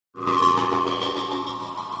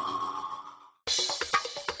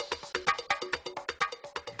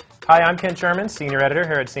Hi, I'm Ken Sherman, Senior Editor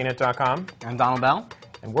here at CNET.com. I'm Donald Bell.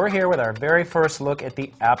 And we're here with our very first look at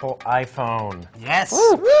the Apple iPhone. Yes!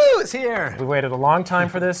 Woo! Woo! It's here! We waited a long time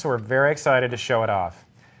for this, so we're very excited to show it off.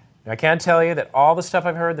 Now, I can tell you that all the stuff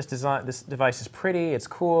I've heard, this device is pretty, it's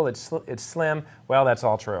cool, it's slim. Well, that's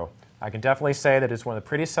all true. I can definitely say that it's one of the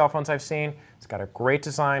prettiest cell phones I've seen. It's got a great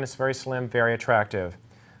design, it's very slim, very attractive.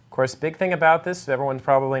 Of course, the big thing about this, everyone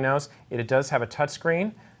probably knows, it does have a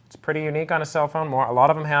touchscreen. It's pretty unique on a cell phone. A lot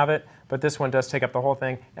of them have it, but this one does take up the whole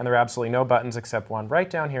thing, and there are absolutely no buttons except one right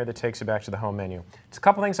down here that takes you back to the home menu. There's a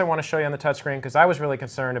couple things I want to show you on the touchscreen because I was really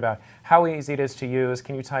concerned about how easy it is to use.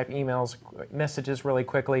 Can you type emails, messages really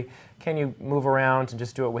quickly? Can you move around and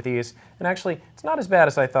just do it with ease? And actually, it's not as bad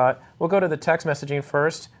as I thought. We'll go to the text messaging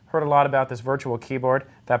first. Heard a lot about this virtual keyboard.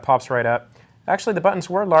 That pops right up. Actually, the buttons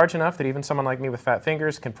were large enough that even someone like me with fat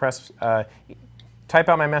fingers can type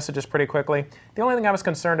out my messages pretty quickly. The only thing I was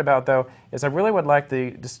concerned about, though, is I really would like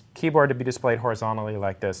the keyboard to be displayed horizontally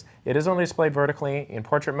like this. It is only displayed vertically in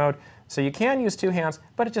portrait mode, so you can use two hands,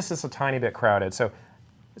 but it just is a tiny bit crowded. So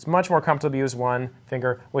it's much more comfortable to use one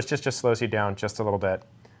finger, which just slows you down just a little bit.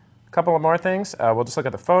 A couple of more things. We'll just look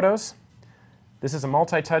at the photos. This is a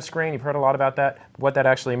multi-touch screen. You've heard a lot about that. What that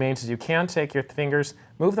actually means is you can take your fingers,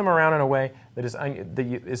 move them around in a way that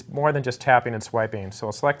is more than just tapping and swiping. So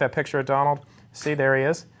we'll select that picture of Donald. See, there he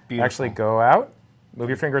is. Beautiful. Actually go out, move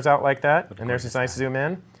your fingers out like that, and there's this nice zoom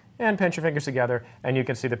in, and pinch your fingers together, and you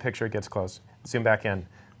can see the picture gets close. Zoom back in.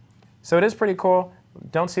 So it is pretty cool.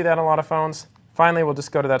 Don't see that on a lot of phones. Finally, we'll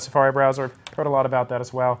just go to that Safari browser. Heard a lot about that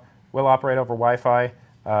as well. We'll operate over Wi-Fi.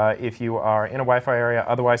 If you are in a Wi-Fi area.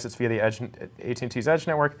 Otherwise, it's via the AT&T's Edge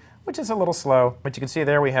network, which is a little slow. But you can see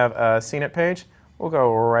there we have a CNET page. We'll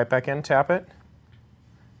go right back in, tap it,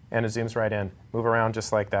 and it zooms right in. Move around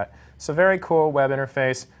just like that. So very cool web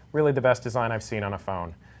interface, really the best design I've seen on a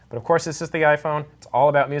phone. But of course, this is the iPhone. It's all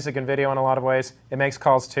about music and video in a lot of ways. It makes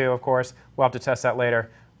calls too, of course. We'll have to test that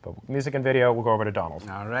later. But music and video, we'll go over to Donald.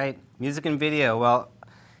 All right, music and video. Well,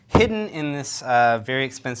 hidden in this very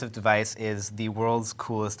expensive device is the world's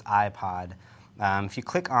coolest iPod. If you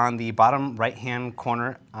click on the bottom right-hand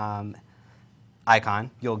corner icon,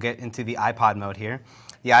 you'll get into the iPod mode here.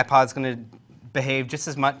 The iPod's going to behave just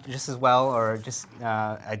as well, or just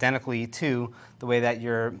identically to the way that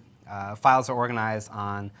your files are organized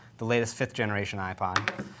on the latest 5th generation iPod.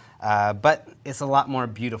 But it's a lot more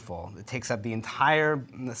beautiful. It takes up the entire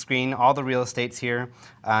screen, all the real estate's here.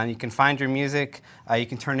 You can find your music. You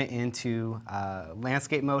can turn it into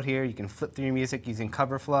landscape mode here. You can flip through your music using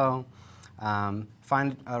cover flow. Find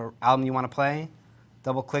an album you want to play,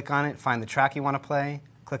 double click on it, find the track you want to play,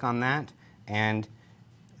 click on that, and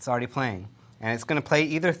it's already playing. And it's going to play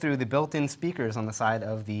either through the built-in speakers on the side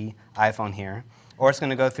of the iPhone here, or it's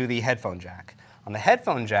going to go through the headphone jack. On the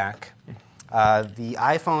headphone jack, the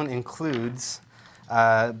iPhone includes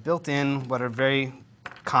built-in, what are very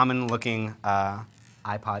common-looking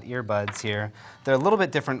iPod earbuds here. They're a little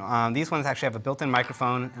bit different. These ones actually have a built-in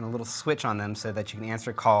microphone and a little switch on them so that you can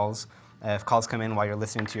answer calls if calls come in while you're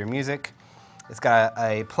listening to your music. It's got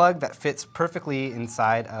a plug that fits perfectly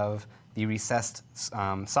inside of the recessed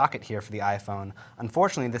socket here for the iPhone.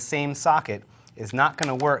 Unfortunately, the same socket is not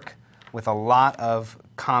going to work with a lot of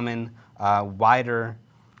common, wider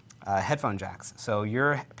headphone jacks. So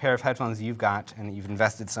your pair of headphones you've got and that you've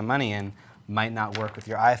invested some money in might not work with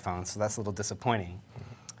your iPhone, so that's a little disappointing.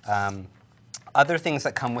 Other things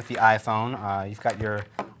that come with the iPhone, you've got your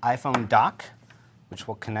iPhone dock, which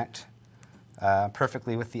will connect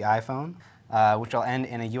perfectly with the iPhone, which will end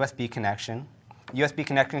in a USB connection. USB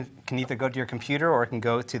connection can either go to your computer or it can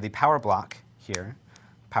go to the power block here.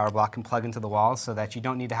 Power block can plug into the wall so that you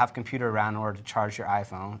don't need to have a computer around in order to charge your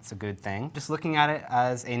iPhone. It's a good thing. Just looking at it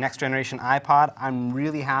as a next generation iPod, I'm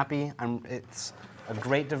really happy. It's a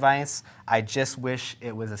great device. I just wish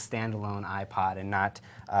it was a standalone iPod and not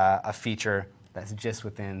a feature that's just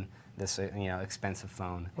within this expensive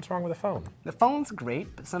phone. What's wrong with the phone? The phone's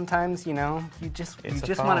great, but sometimes you just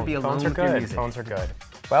want to be alone with your music. Phones are good.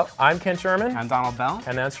 Well, I'm Ken Sherman. I'm Donald Bell.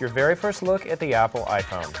 And that's your very first look at the Apple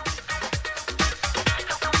iPhone.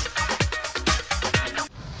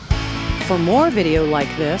 For more video like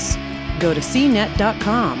this, go to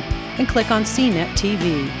CNET.com and click on CNET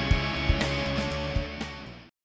TV.